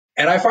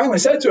And I finally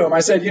said to him,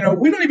 I said,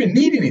 we don't even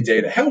need any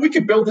data. Hell, we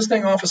could build this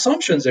thing off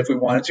assumptions if we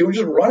wanted to and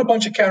just run a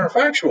bunch of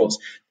counterfactuals,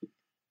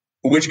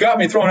 which got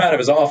me thrown out of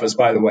his office,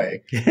 by the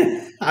way.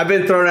 I've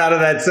been thrown out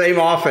of that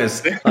same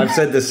office. I've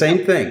said the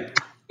same thing.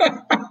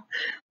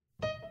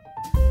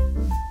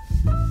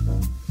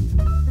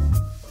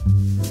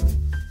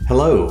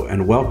 Hello,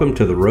 and welcome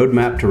to the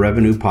Roadmap to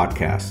Revenue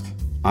podcast.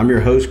 I'm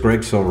your host,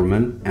 Greg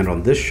Silverman, and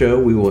on this show,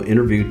 we will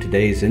interview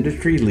today's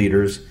industry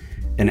leaders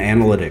in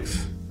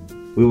analytics.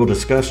 We will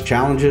discuss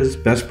challenges,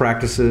 best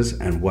practices,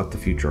 and what the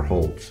future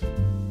holds.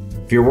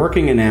 If you're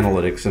working in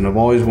analytics and have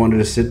always wanted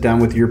to sit down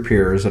with your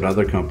peers at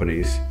other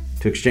companies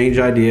to exchange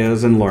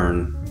ideas and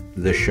learn,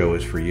 this show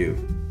is for you.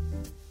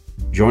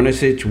 Join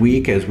us each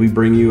week as we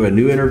bring you a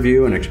new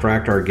interview and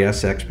extract our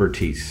guests'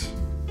 expertise.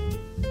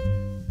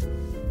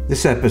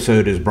 This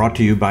episode is brought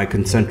to you by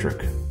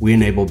Concentric. We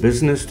enable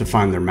business to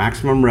find their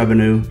maximum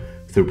revenue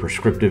through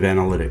prescriptive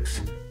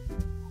analytics.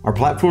 Our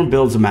platform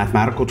builds a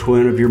mathematical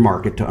twin of your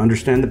market to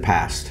understand the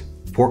past,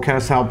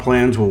 forecast how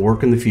plans will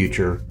work in the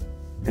future,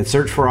 and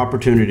search for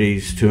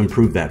opportunities to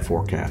improve that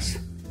forecast.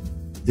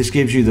 This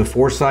gives you the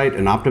foresight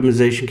and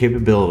optimization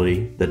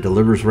capability that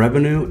delivers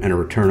revenue and a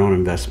return on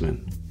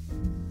investment.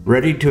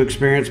 Ready to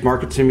experience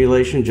market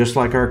simulation just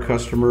like our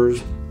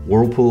customers,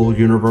 Whirlpool,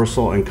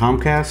 Universal, and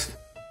Comcast?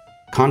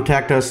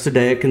 Contact us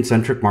today at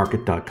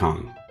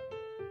concentricmarket.com.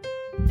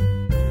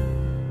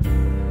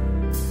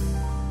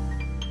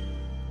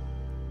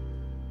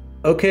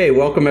 Okay,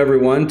 welcome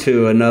everyone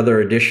to another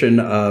edition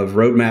of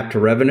Roadmap to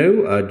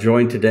Revenue.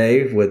 Joined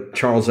today with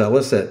Charles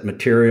Ellis at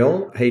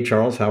Material. Hey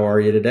Charles, how are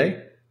you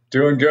today?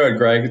 Doing good,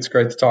 Greg. It's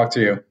great to talk to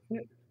you.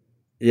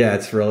 Yeah,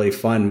 it's really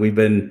fun. We've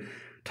been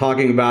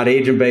talking about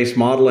agent-based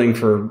modeling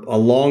for a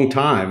long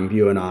time,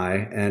 you and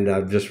I, and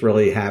I'm just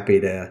really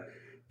happy to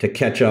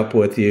catch up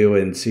with you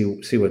and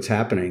see what's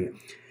happening.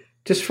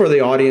 Just for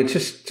the audience,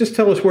 just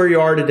tell us where you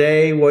are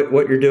today, what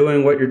you're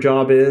doing, what your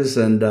job is,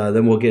 and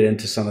then we'll get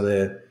into some of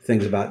the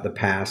things about the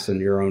past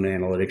and your own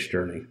analytics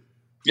journey.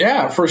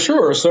 Yeah, for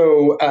sure.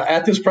 So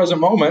at this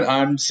present moment,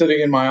 I'm sitting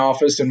in my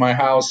office in my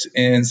house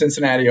in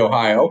Cincinnati,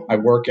 Ohio. I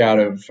work out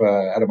of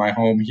my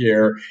home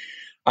here.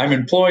 I'm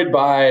employed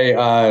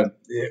by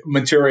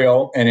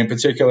Material, and in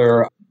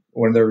particular,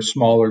 one of their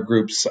smaller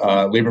groups,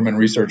 Lieberman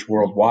Research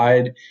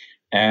Worldwide.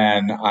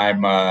 And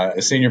I'm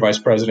a senior vice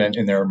president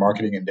in their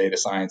marketing and data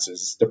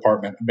sciences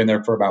department. I've been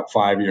there for about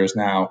 5 years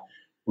now.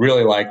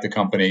 Really like the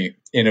company,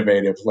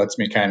 innovative, lets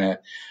me kind of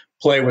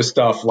play with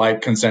stuff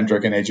like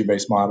concentric and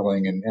agent-based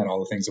modeling and all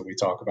the things that we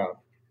talk about.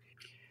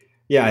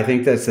 Yeah, I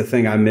think that's the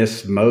thing I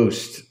miss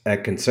most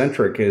at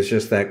Concentric is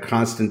just that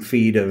constant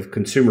feed of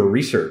consumer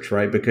research,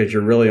 right? Because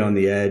you're really on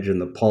the edge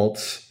and the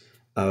pulse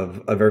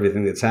of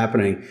everything that's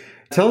happening.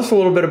 Tell us a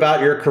little bit about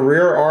your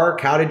career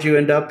arc. How did you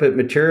end up at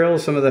Material?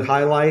 Some of the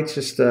highlights,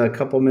 just a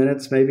couple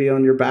minutes maybe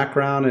on your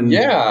background. And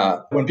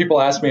yeah, when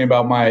people ask me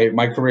about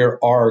my career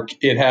arc,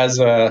 it has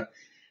a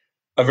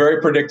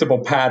very predictable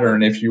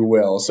pattern, if you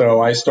will.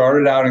 So I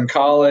started out in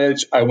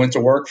college. I went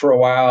to work for a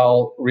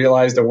while,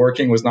 realized that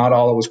working was not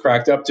all it was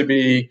cracked up to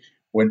be,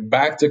 went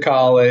back to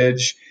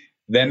college,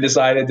 then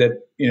decided that,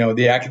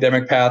 the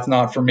academic path,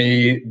 not for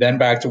me, then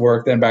back to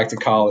work, then back to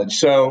college.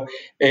 So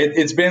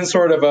it's been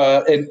sort of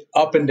an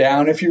up and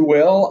down, if you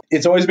will.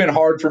 It's always been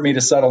hard for me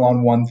to settle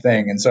on one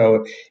thing. And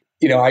so,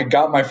 I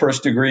got my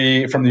first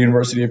degree from the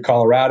University of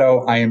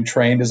Colorado. I am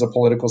trained as a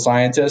political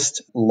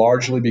scientist,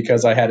 largely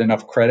because I had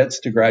enough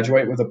credits to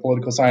graduate with a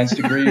political science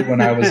degree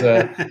when I was,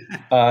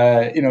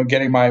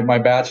 getting my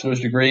bachelor's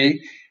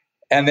degree.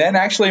 And then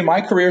actually my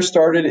career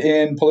started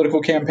in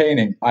political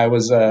campaigning. I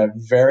was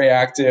very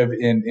active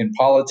in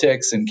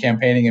politics and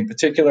campaigning in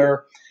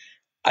particular.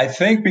 I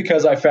think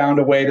because I found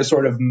a way to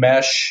sort of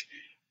mesh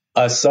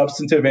a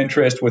substantive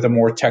interest with a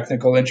more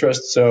technical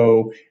interest.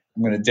 So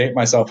I'm going to date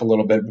myself a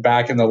little bit.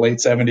 Back in the late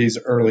 70s,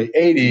 early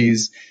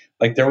 80s,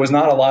 there was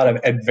not a lot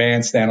of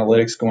advanced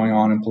analytics going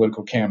on in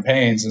political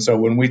campaigns. And so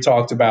when we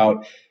talked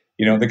about,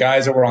 the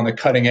guys that were on the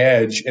cutting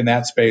edge in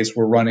that space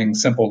were running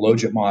simple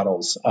logit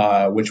models,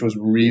 which was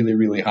really,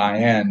 really high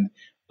end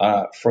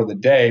for the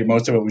day.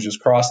 Most of it was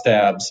just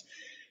crosstabs.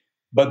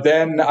 But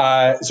then,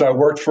 so I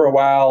worked for a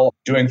while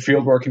doing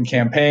field work in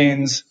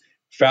campaigns,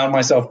 found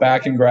myself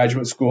back in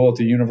graduate school at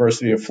the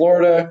University of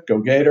Florida, go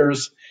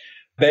Gators.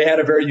 They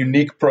had a very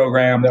unique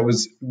program that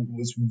was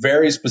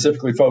very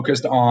specifically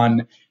focused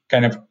on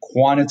kind of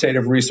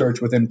quantitative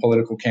research within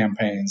political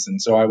campaigns. And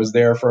so I was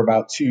there for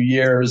about 2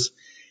 years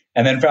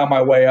and then found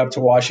my way up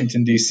to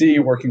Washington, D.C.,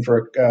 working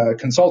for a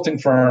consulting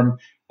firm.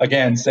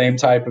 Again, same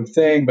type of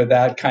thing, but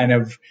that kind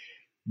of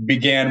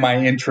began my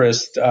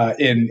interest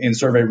in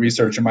survey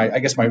research and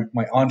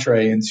my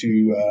entree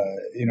into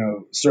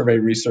survey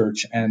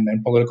research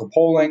and political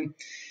polling.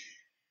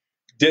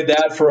 Did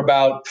that for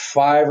about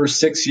 5 or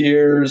 6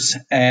 years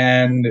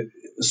and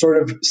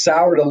sort of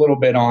soured a little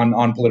bit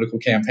on political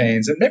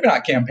campaigns, and maybe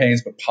not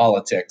campaigns, but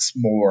politics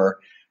more,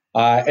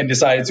 and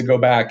decided to go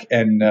back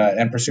and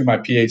pursue my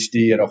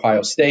PhD at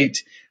Ohio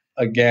State.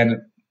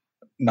 Again,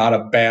 not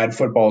a bad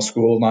football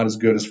school, not as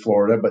good as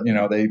Florida, but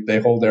they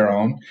hold their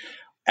own.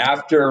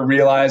 after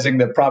realizing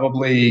that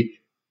probably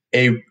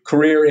a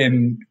career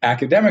in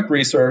academic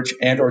research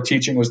and or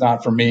teaching was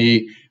not for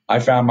me, I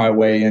found my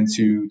way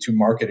into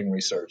marketing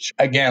research.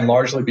 Again,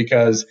 largely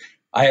because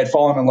I had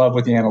fallen in love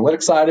with the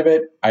analytics side of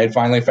it. I had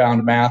finally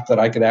found math that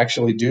I could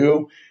actually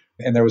do,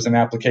 and there was an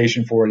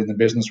application for it in the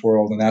business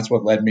world. And that's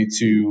what led me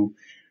to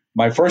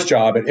my first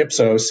job at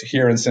Ipsos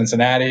here in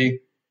Cincinnati.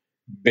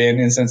 Been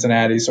in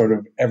Cincinnati sort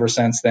of ever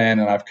since then.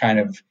 And I've kind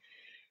of,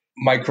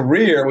 my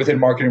career within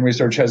marketing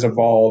research has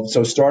evolved.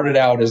 So started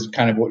out as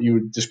kind of what you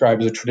would describe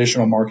as a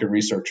traditional market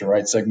researcher,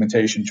 right?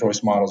 Segmentation,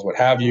 choice models, what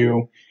have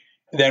you.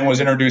 Then was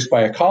introduced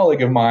by a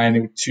colleague of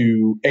mine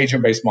to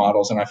agent-based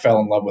models, and I fell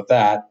in love with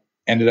that.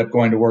 Ended up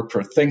going to work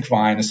for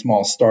ThinkVine, a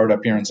small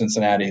startup here in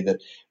Cincinnati that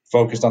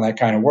focused on that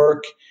kind of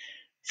work.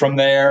 From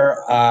there,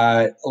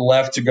 I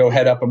left to go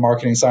head up a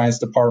marketing science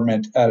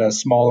department at a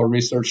smaller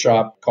research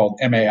shop called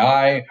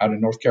MAI out in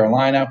North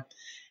Carolina.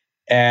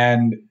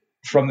 And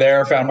from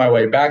there, found my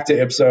way back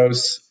to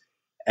Ipsos,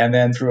 and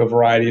then through a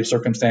variety of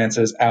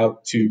circumstances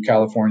out to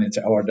California,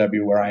 to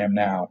LRW, where I am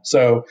now.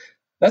 So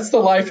that's the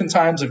life and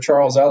times of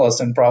Charles Ellis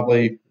in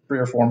probably 3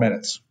 or 4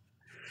 minutes.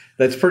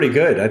 That's pretty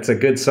good. That's a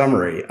good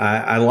summary.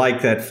 I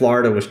like that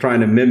Florida was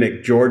trying to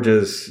mimic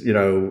Georgia's,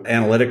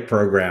 analytic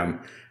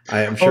program.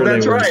 I'm sure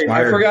that's right.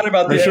 Inspired. I forgot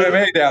about the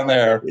MMA down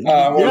there.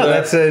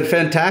 That's a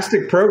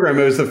fantastic program.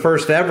 It was the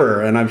first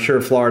ever, and I'm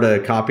sure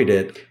Florida copied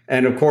it.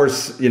 And of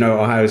course,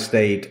 Ohio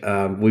State,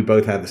 we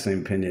both had the same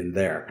opinion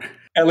there.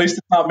 At least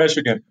it's not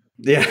Michigan.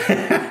 Yeah.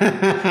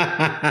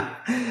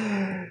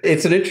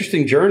 It's an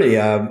interesting journey.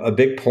 A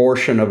big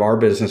portion of our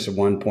business at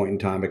one point in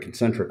time at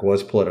Concentric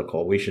was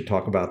political. We should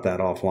talk about that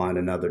offline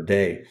another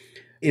day.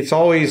 It's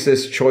always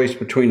this choice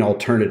between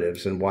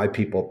alternatives and why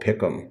people pick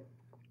them.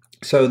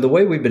 So the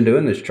way we've been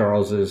doing this,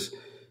 Charles, is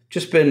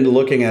just been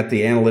looking at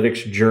the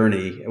analytics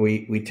journey.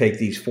 We take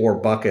these 4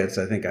 buckets.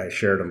 I think I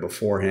shared them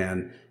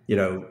beforehand.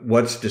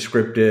 What's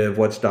descriptive,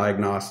 what's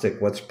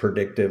diagnostic, what's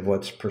predictive,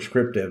 what's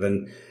prescriptive.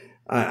 And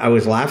I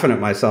was laughing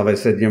at myself. I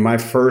said, my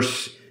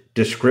first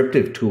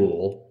descriptive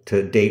tool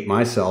to date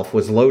myself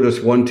was Lotus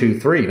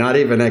 1-2-3, not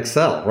even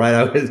Excel, right?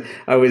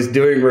 I was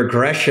doing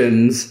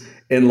regressions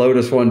in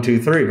Lotus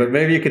 1-2-3, but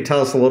maybe you could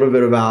tell us a little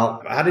bit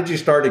about how did you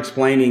start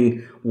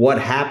explaining what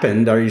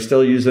happened? Are you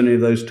still using any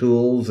of those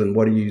tools, and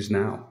what do you use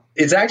now?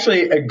 It's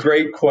actually a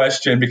great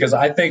question, because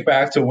I think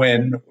back to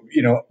when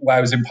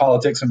I was in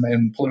politics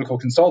and political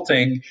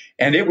consulting,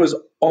 and it was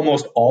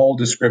almost all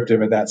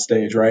descriptive at that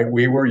stage, right?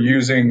 We were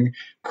using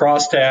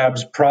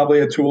crosstabs, probably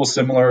a tool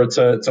similar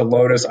to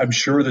Lotus. I'm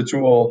sure the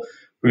tool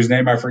whose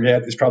name I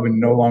forget is probably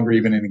no longer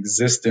even in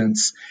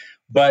existence.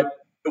 But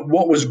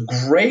what was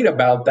great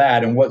about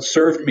that, and what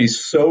served me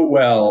so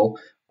well,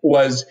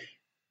 was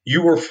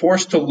you were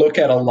forced to look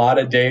at a lot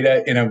of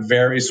data in a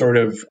very sort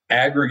of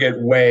aggregate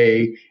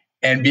way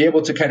and be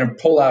able to kind of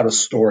pull out a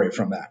story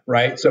from that,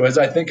 right? So as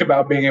I think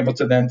about being able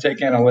to then take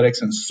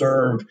analytics and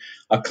serve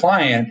a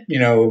client,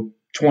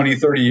 20,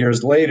 30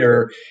 years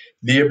later,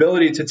 the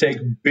ability to take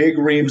big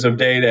reams of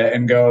data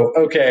and go,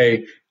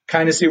 okay,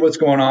 kind of see what's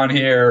going on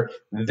here.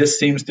 This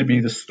seems to be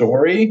the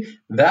story.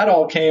 That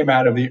all came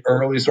out of the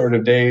early sort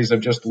of days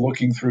of just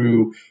looking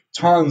through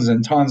tons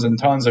and tons and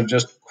tons of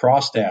just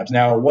crosstabs.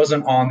 Now, it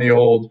wasn't on the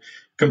old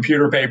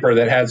computer paper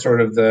that had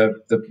sort of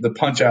the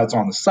punch outs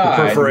on the side.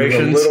 The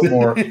perforations. A little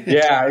more,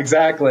 yeah,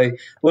 exactly. A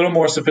little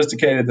more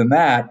sophisticated than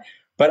that.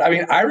 But I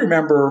mean, I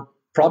remember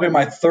probably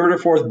my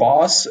 3rd or 4th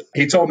boss,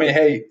 he told me,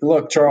 hey,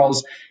 look,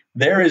 Charles,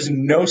 there is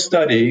no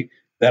study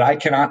that I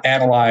cannot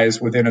analyze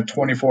within a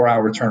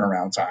 24-hour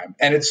turnaround time.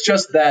 And it's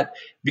just that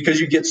because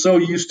you get so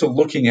used to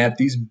looking at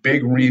these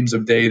big reams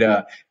of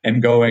data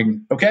and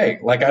going, okay,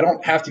 like I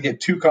don't have to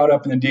get too caught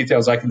up in the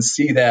details. I can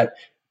see that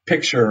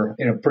picture,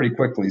 pretty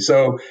quickly.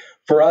 So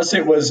for us,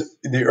 it was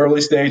the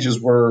early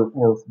stages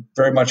were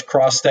very much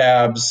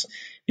crosstabs.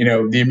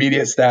 The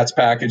immediate stats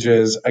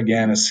packages,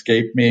 again,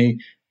 escaped me.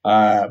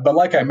 But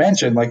like I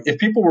mentioned, like if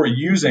people were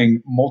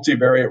using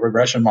multivariate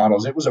regression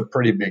models, it was a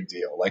pretty big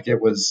deal. Like it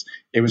was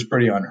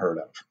pretty unheard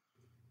of.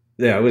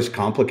 Yeah, it was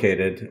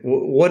complicated.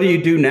 What do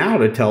you do now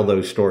to tell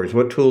those stories?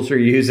 What tools are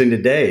you using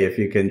today, if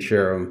you can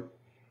share them?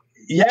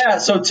 Yeah,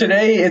 so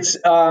today it's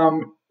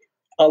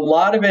a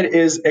lot of it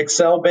is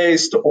Excel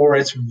based, or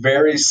it's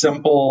very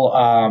simple.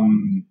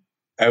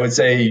 I would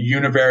say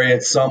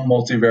univariate, some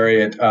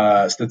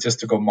multivariate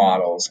statistical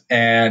models.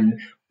 And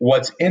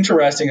what's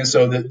interesting is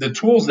so the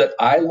tools that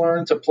I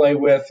learned to play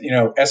with,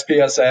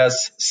 SPSS,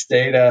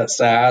 Stata,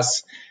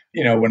 SAS,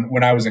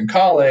 when I was in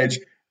college,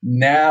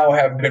 now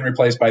have been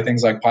replaced by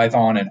things like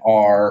Python and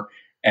R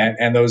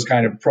and those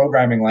kind of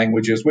programming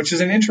languages, which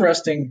is an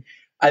interesting,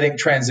 I think,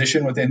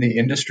 transition within the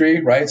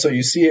industry, right? So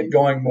you see it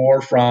going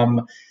more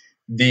from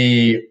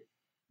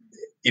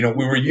we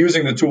were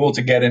using the tool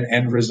to get an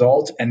end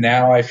result. And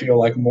now I feel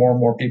like more and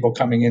more people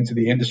coming into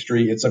the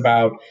industry, it's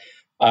about,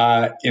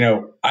 I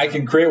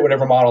can create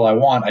whatever model I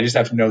want. I just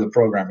have to know the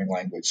programming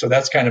language. So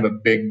that's kind of a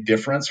big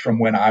difference from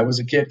when I was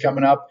a kid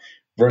coming up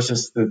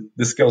versus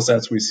the skill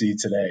sets we see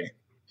today.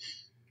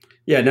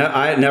 Yeah, no,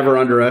 I never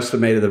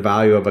underestimated the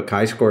value of a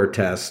chi-square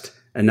test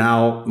And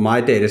now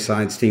my data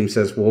science team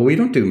says, well, we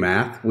don't do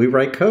math. We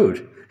write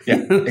code.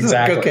 Yeah,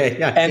 exactly. Like, okay,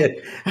 yeah,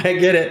 I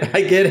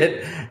get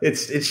it.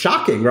 It's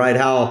shocking, right?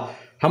 How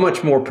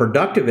much more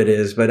productive it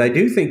is. But I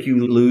do think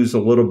you lose a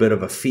little bit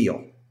of a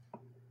feel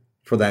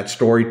for that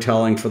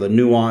storytelling, for the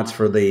nuance,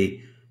 for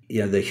the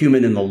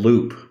human in the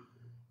loop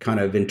kind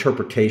of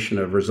interpretation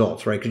of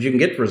results, right? Because you can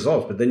get the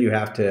results, but then you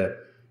have to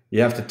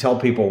tell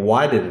people,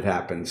 why did it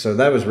happen? So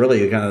that was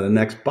really kind of the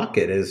next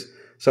bucket is,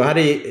 so how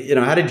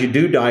did you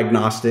do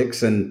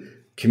diagnostics and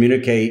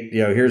communicate,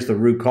 here's the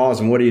root cause,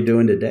 and what are you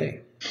doing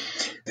today?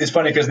 It's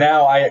funny because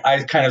now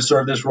I kind of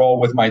serve this role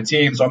with my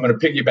team, so I'm going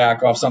to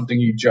piggyback off something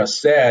you just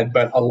said,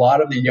 but a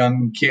lot of the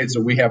young kids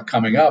that we have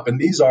coming up, and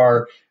these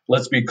are,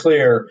 let's be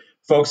clear,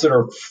 folks that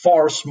are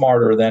far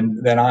smarter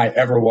than I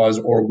ever was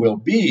or will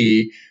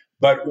be,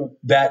 but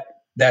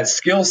that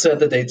skill set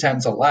that they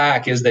tend to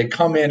lack is they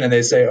come in and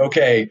they say,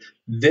 okay,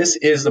 this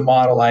is the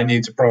model I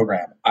need to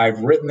program.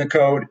 I've written the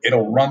code,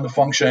 it'll run the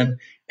function,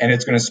 and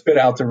it's going to spit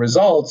out the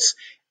results.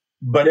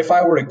 But if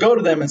I were to go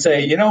to them and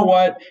say, you know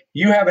what,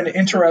 you have an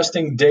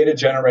interesting data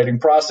generating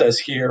process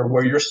here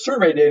where your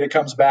survey data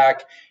comes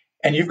back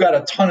and you've got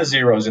a ton of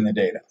zeros in the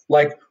data.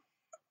 Like,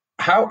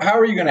 how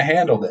are you going to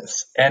handle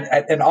this?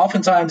 And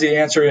oftentimes the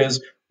answer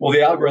is, well,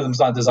 the algorithm's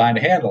not designed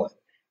to handle it.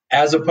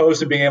 As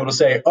opposed to being able to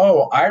say,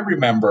 oh, I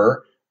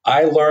remember,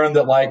 I learned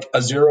that like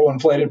a zero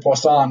inflated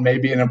Poisson may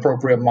be an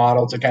appropriate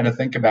model to kind of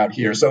think about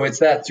here. So it's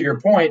that, to your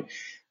point,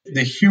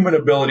 the human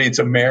ability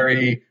to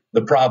marry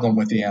the problem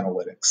with the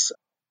analytics.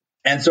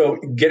 And so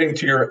getting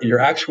to your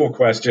actual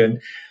question,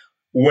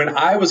 when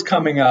I was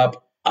coming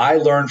up, I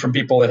learned from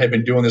people that had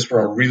been doing this for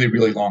a really,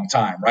 really long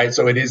time, right?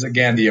 So it is,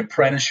 again, the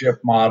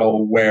apprenticeship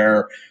model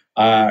where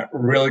a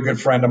really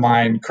good friend of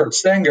mine, Kurt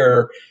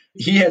Stenger,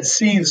 he had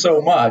seen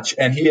so much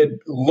and he had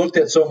looked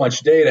at so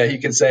much data. He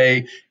could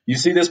say, you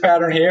see this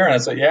pattern here? And I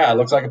said, yeah, it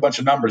looks like a bunch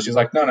of numbers. He's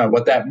like, no,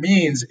 what that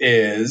means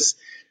is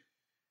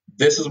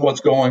this is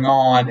what's going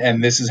on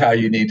and this is how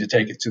you need to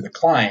take it to the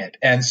client.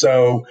 And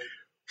so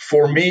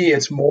for me,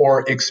 it's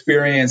more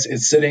experience.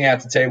 It's sitting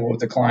at the table with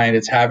the client.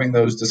 It's having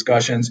those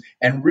discussions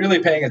and really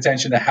paying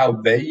attention to how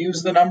they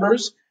use the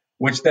numbers,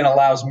 which then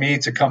allows me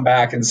to come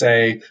back and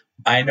say,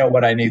 I know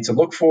what I need to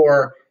look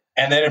for.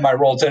 And then in my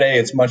role today,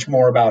 it's much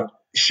more about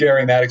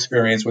sharing that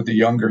experience with the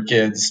younger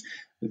kids,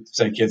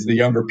 the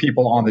younger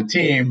people on the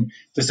team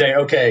to say,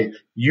 okay,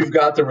 you've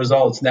got the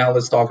results. Now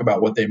let's talk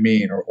about what they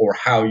mean or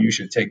how you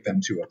should take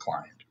them to a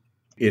client.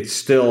 It's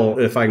still,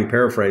 if I can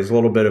paraphrase, a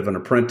little bit of an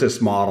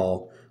apprentice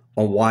model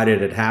on why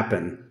did it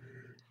happen.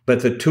 But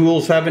the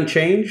tools haven't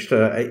changed,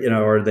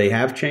 or they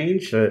have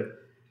changed.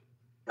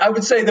 I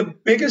would say the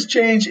biggest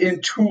change in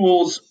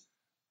tools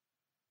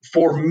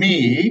for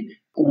me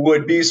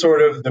would be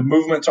sort of the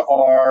movement to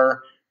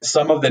R,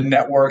 some of the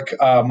network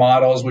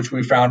models, which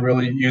we found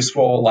really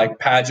useful, like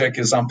Pagic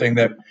is something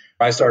that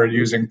I started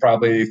using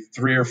probably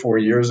 3 or 4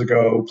 years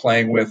ago,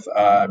 playing with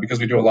because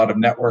we do a lot of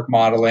network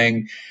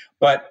modeling.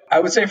 But I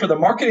would say for the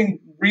marketing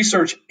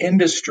research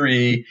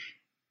industry,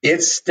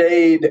 it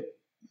stayed,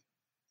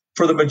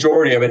 for the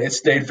majority of it, it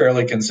stayed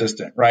fairly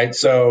consistent, right?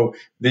 So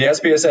the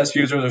SPSS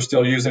users are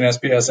still using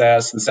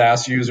SPSS, the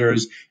SAS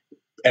users,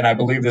 and I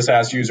believe the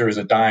SAS user is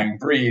a dying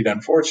breed,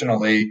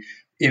 unfortunately,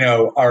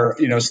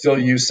 are still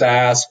use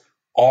SAS.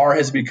 R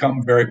has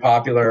become very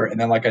popular. And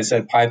then, like I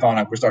said,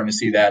 Python, we're starting to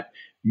see that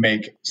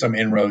make some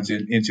inroads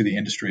into the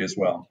industry as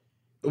well.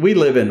 We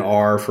live in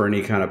R for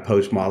any kind of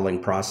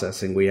post-modeling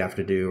processing we have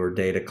to do or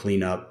data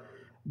cleanup.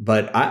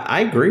 But I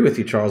agree with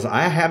you, Charles.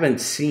 I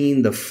haven't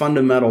seen the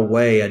fundamental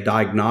way a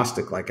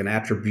diagnostic like an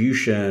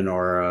attribution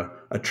or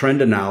a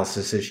trend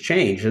analysis has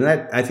changed. And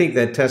that, I think,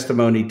 that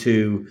testimony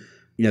to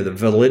the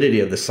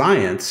validity of the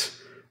science,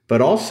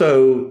 but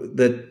also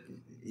that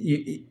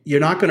you're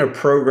not going to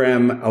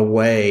program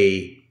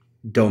away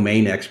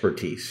domain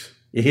expertise.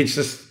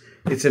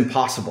 It's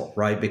impossible,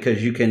 right?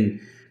 Because you can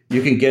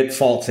get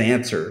false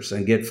answers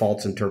and get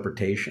false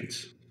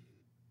interpretations.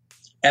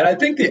 And I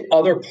think the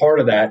other part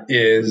of that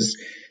is,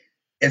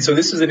 and so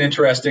this is an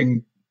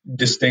interesting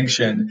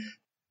distinction,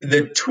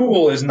 the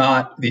tool is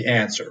not the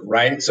answer,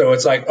 right? So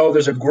it's like, oh,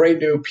 there's a great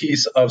new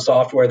piece of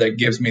software that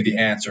gives me the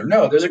answer.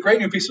 No, there's a great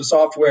new piece of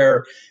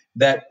software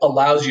that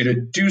allows you to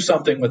do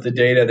something with the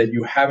data that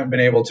you haven't been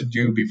able to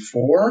do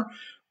before.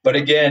 But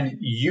again,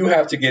 you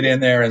have to get in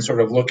there and sort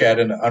of look at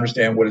it and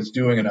understand what it's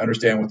doing and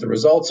understand what the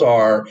results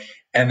are.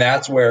 And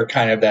that's where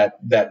kind of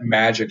that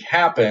magic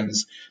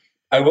happens.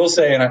 I will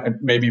say, and I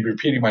may be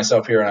repeating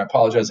myself here, and I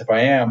apologize if I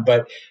am,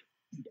 but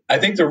I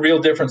think the real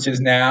difference is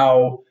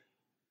now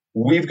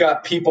we've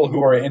got people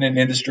who are in an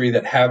industry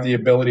that have the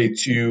ability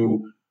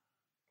to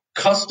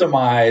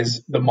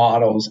customize the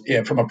models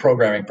from a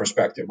programming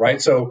perspective,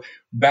 right? So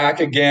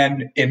back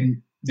again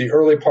in the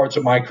early parts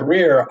of my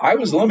career, I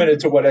was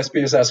limited to what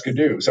SPSS could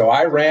do. So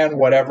I ran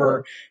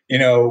whatever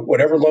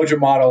Logit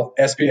model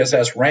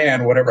SPSS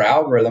ran, whatever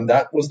algorithm,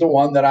 that was the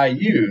one that I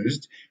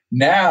used.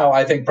 Now,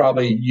 I think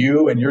probably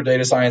you and your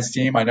data science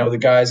team, I know the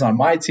guys on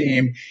my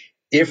team,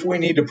 if we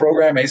need to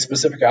program a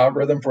specific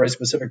algorithm for a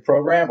specific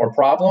program or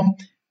problem,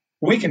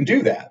 we can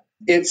do that.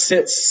 it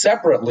sits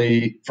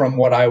separately from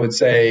what I would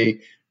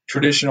say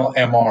traditional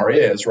MR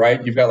is,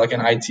 right? You've got like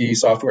an IT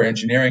software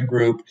engineering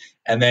group,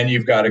 and then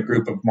you've got a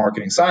group of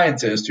marketing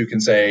scientists who can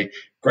say,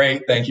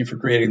 great, thank you for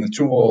creating the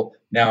tool.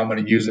 Now I'm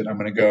going to use it. I'm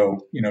going to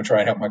go, try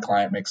and help my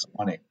client make some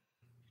money.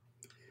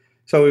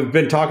 So we've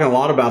been talking a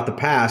lot about the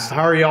past.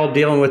 How are y'all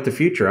dealing with the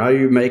future? How are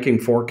you making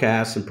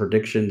forecasts and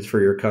predictions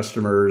for your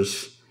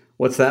customers?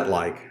 What's that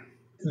like?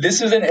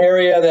 This is an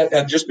area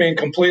that, just being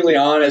completely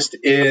honest,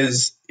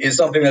 is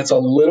something that's a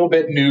little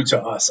bit new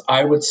to us.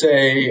 I would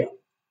say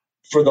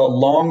for the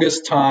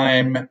longest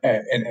time,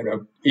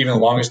 and even the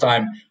longest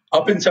time,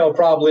 up until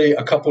probably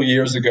a couple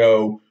years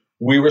ago,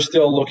 we were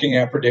still looking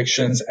at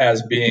predictions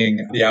as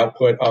being the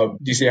output of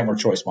DCM or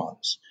choice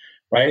models,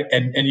 right?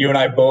 And you and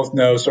I both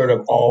know sort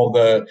of all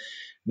the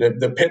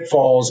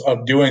pitfalls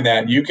of doing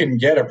that. You can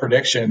get a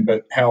prediction,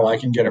 but hell, I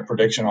can get a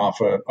prediction off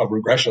a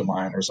regression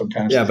line or some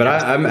kind of. Yeah, but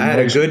I had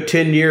a good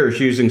 10 years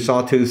using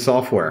Sawtooth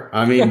software.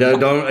 I mean,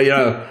 and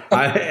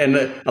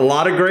a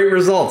lot of great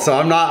results. So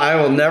I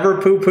will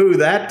never poo-poo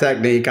that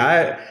technique.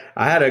 I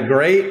had a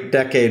great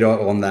decade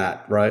on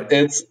that, right?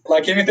 It's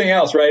like anything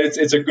else, right?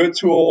 It's a good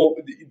tool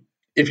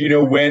if you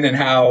know when and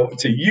how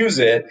to use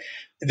it.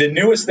 The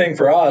newest thing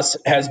for us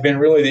has been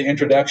really the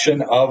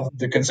introduction of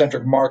the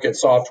Concentric Market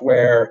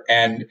software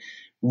and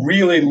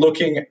really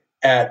looking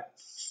at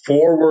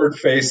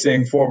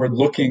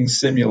forward-looking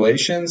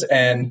simulations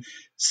and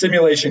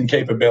simulation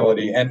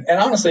capability. And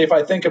honestly, if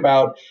I think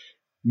about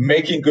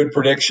making good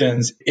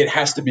predictions, it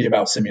has to be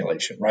about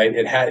simulation, right?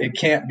 It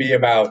can't be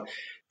about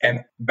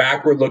and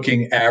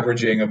backward-looking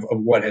averaging of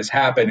what has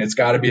happened. It's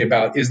got to be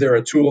about, is there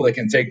a tool that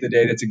can take the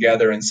data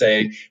together and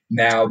say,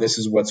 now this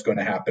is what's going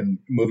to happen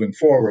moving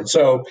forward?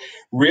 So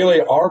really,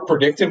 our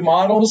predictive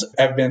models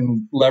have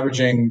been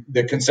leveraging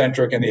the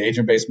Concentric and the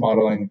agent-based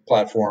modeling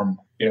platform,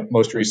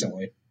 most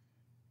recently.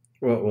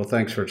 Well,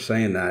 thanks for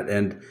saying that.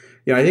 And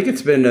I think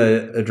it's been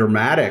a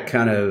dramatic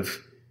kind of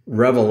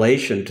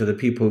revelation to the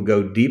people who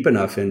go deep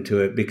enough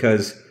into it,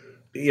 because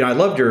I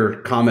loved your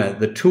comment.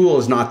 The tool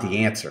is not the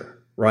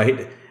answer,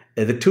 right?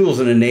 The tool is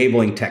an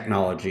enabling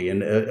technology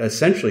and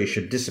essentially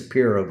should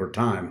disappear over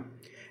time.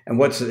 And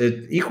what's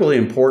equally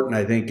important,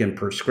 I think, in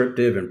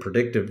prescriptive and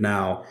predictive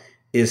now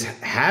is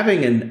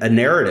having a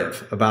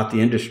narrative about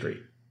the industry,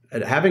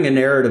 having a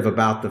narrative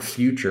about the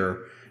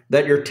future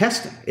that you're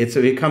testing. It's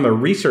become a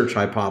research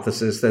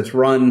hypothesis that's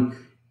run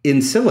in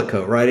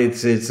silico, right?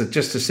 It's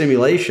just a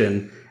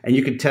simulation, and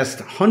you could test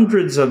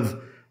hundreds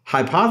of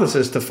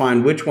hypotheses to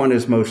find which one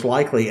is most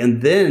likely.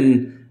 And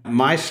then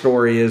my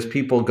story is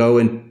people go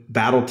and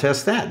battle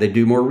test that. They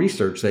do more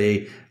research.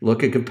 They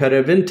look at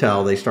competitive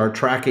intel. They start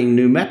tracking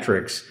new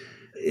metrics.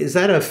 Is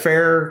that a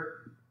fair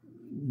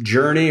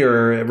journey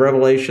or a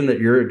revelation that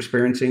you're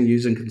experiencing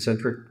using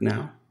Concentric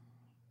now?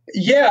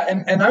 Yeah,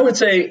 and I would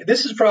say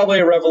this is probably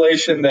a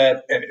revelation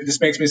that, and this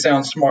makes me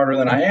sound smarter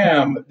than I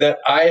am, that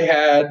I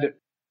had,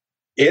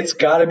 it's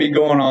got to be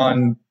going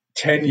on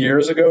 10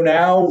 years ago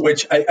now,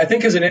 which I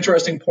think is an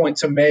interesting point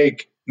to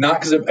make,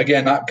 not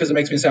because it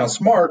makes me sound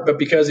smart, but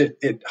because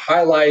it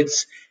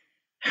highlights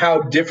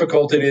how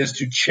difficult it is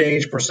to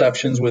change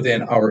perceptions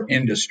within our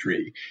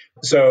industry.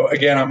 So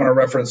again, I'm going to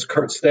reference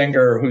Kurt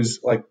Stenger, who's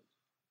like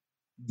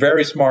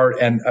very smart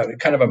and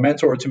kind of a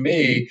mentor to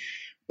me.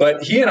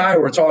 But he and I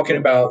were talking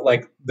about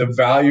like the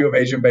value of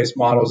agent-based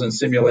models and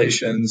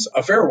simulations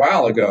a fair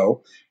while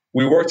ago.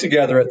 We worked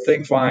together at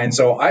ThinkFine.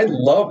 So I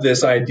love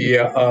this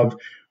idea of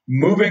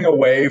moving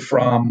away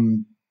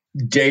from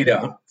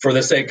data for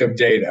the sake of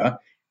data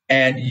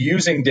and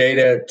using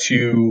data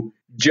to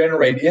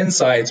generate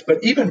insights.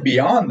 But even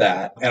beyond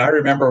that, and I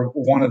remember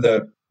one of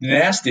the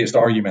nastiest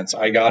arguments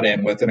I got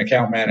in with an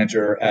account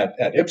manager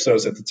at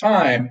Ipsos at the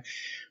time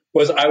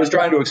was I was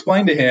trying to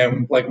explain to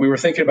him, like we were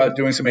thinking about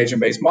doing some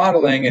agent-based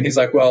modeling. And he's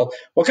like, well,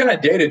 what kind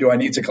of data do I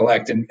need to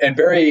collect? And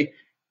very,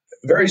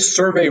 very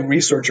survey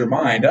researcher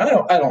mind. I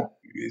don't,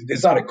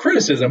 it's not a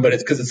criticism, but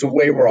it's because it's the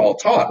way we're all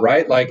taught,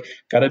 right? Like,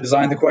 got to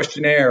design the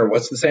questionnaire.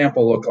 What's the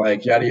sample look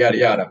like? Yada, yada,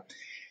 yada.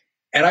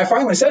 And I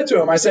finally said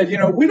to him, I said,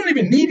 we don't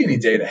even need any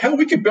data. Hell,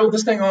 we could build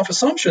this thing off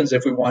assumptions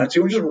if we wanted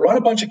to and just run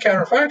a bunch of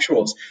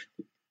counterfactuals,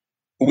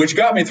 which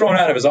got me thrown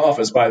out of his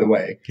office, by the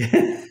way.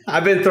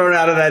 I've been thrown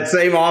out of that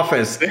same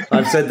office.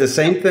 I've said the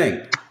same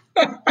thing.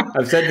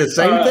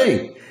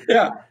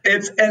 Yeah,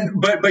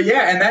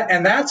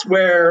 and that's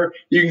where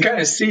you can kind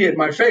of see it in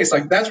my face.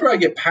 Like, that's where I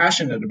get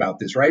passionate about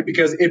this, right?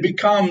 Because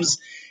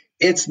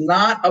it's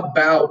not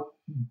about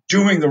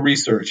doing the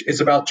research.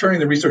 It's about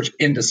turning the research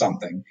into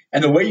something.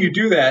 And the way you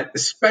do that,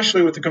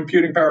 especially with the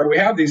computing power we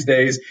have these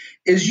days,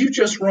 is you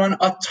just run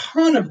a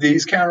ton of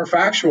these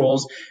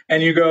counterfactuals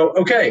and you go,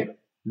 okay,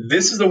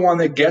 this is the one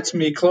that gets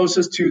me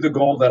closest to the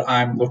goal that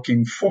I'm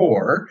looking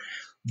for.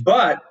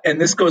 But, and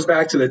this goes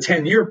back to the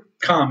 10-year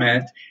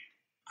comment,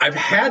 I've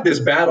had this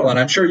battle, and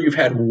I'm sure you've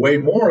had way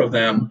more of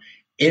them,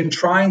 in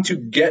trying to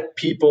get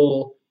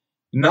people,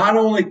 not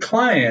only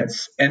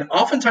clients, and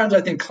oftentimes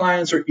I think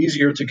clients are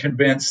easier to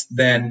convince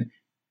than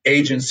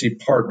agency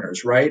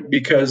partners, right?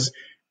 Because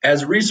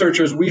as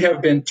researchers, we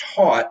have been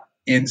taught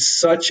in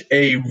such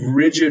a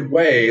rigid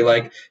way,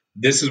 like,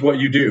 this is what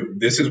you do,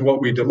 this is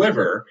what we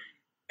deliver.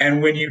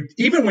 And when you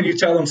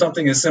tell them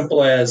something as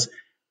simple as,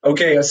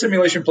 okay, a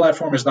simulation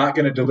platform is not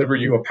going to deliver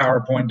you a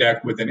PowerPoint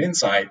deck with an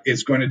insight.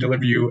 It's going to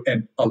deliver you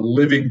a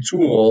living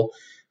tool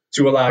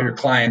to allow your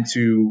client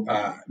to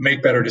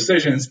make better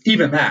decisions.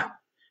 Even that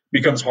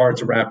becomes hard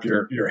to wrap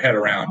your head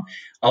around.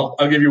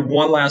 I'll give you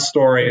one last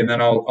story, and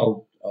then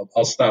I'll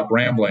stop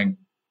rambling.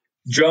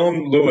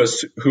 Joan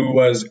Lewis, who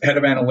was head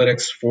of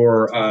analytics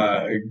for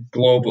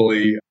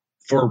globally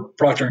for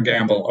Procter &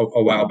 Gamble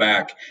a while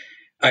back,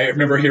 I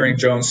remember hearing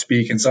Joan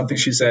speak, and something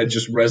she said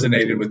just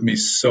resonated with me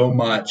so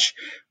much.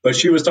 But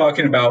she was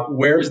talking about,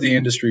 where is the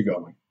industry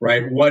going,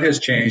 right? What has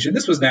changed? And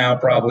this was now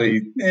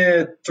probably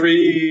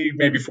 3,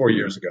 maybe 4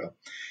 years ago.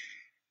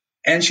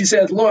 And she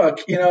said, look,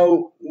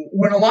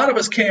 when a lot of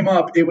us came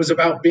up, it was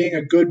about being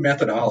a good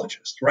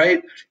methodologist,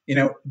 right?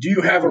 Do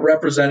you have a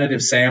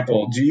representative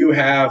sample? Do you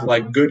have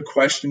like good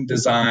question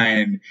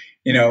design?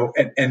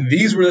 And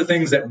these were the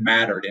things that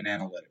mattered in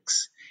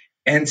analytics.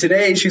 And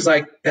today she's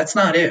like, that's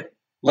not it.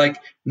 Like,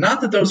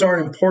 not that those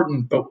aren't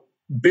important, but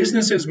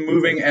business is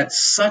moving at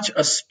such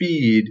a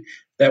speed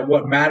that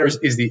what matters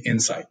is the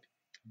insight.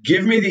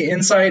 Give me the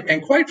insight.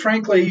 And quite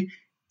frankly,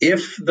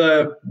 if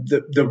the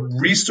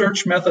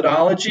research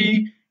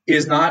methodology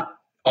is not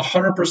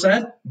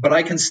 100%, but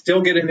I can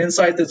still get an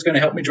insight that's going to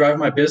help me drive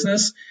my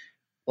business,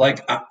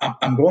 like,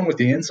 I'm going with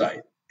the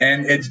insight.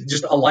 And it's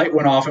just, a light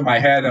went off in my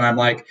head, and I'm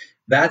like,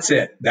 that's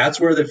it. That's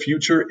where the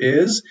future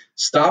is.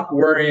 Stop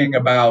worrying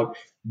about,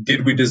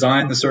 did we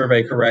design the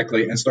survey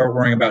correctly, and start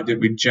worrying about,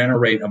 did we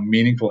generate a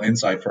meaningful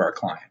insight for our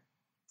client?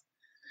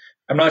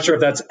 I'm not sure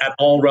if that's at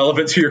all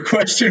relevant to your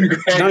question,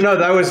 Greg. No,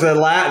 that was the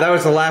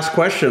last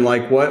question.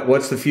 Like,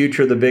 what's the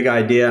future, the big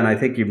idea? And I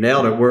think you've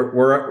nailed it.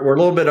 We're a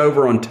little bit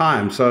over on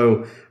time,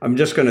 so I'm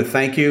just going to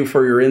thank you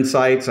for your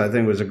insights. I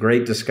think it was a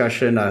great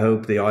discussion. I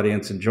hope the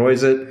audience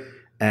enjoys it,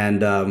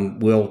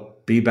 and we'll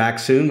be back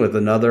soon with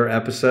another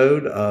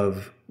episode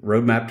of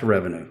Roadmap to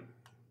Revenue.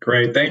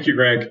 Great, thank you,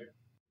 Greg.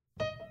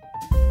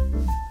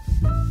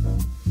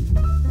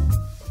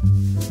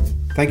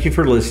 Thank you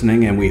for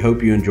listening, and we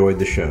hope you enjoyed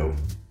the show.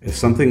 If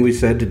something we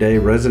said today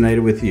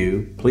resonated with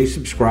you, please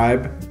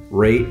subscribe,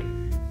 rate,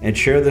 and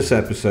share this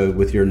episode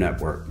with your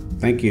network.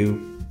 Thank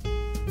you.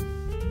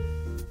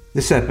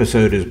 This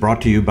episode is brought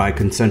to you by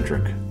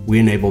Concentric. We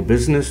enable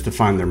business to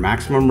find their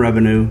maximum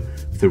revenue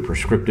through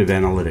prescriptive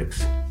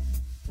analytics.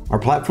 Our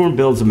platform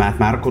builds a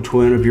mathematical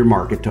twin of your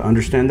market to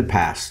understand the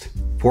past,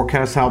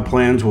 forecast how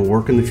plans will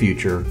work in the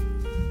future,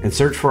 and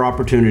search for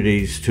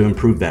opportunities to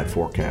improve that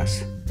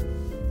forecast.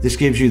 This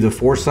gives you the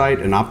foresight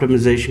and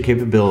optimization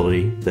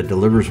capability that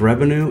delivers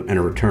revenue and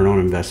a return on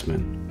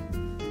investment.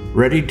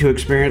 Ready to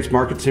experience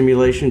market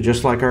simulation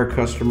just like our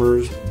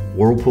customers,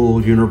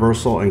 Whirlpool,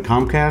 Universal, and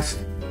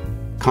Comcast?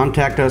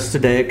 Contact us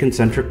today at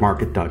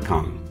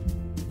concentricmarket.com.